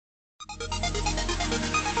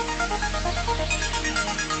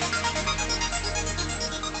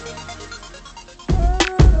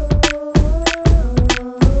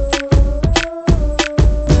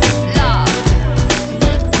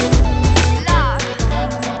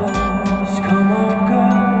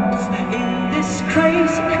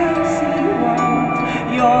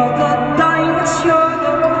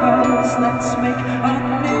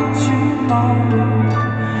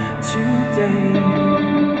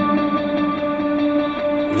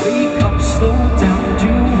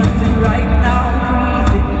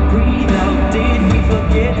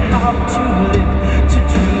up to live, to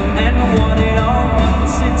dream, and what it all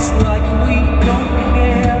means. It's like we don't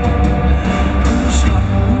care. Who's hot,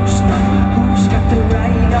 who's not, who's got the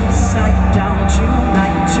right upside down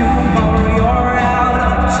tonight? Tomorrow you're out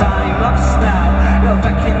of time, ups now, you're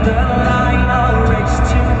back in the line, a race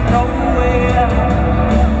to nowhere.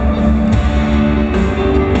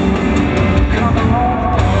 Come on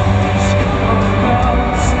boys, come on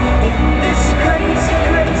girls, in this crazy,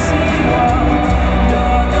 crazy world.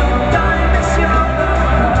 You're the diamonds, you're the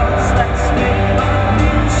pearls, let's make a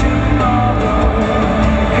new tomorrow.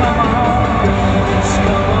 Come on girls,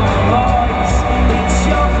 come on boys, it's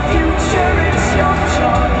your future, it's your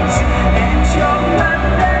choice, and your man,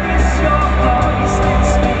 that is your voice.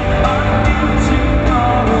 Let's make a new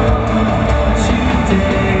tomorrow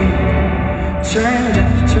today. Turn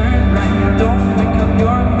left, turn right, don't make up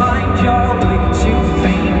your mind, you're way too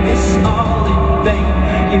famous, all in vain.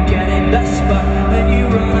 You're getting less but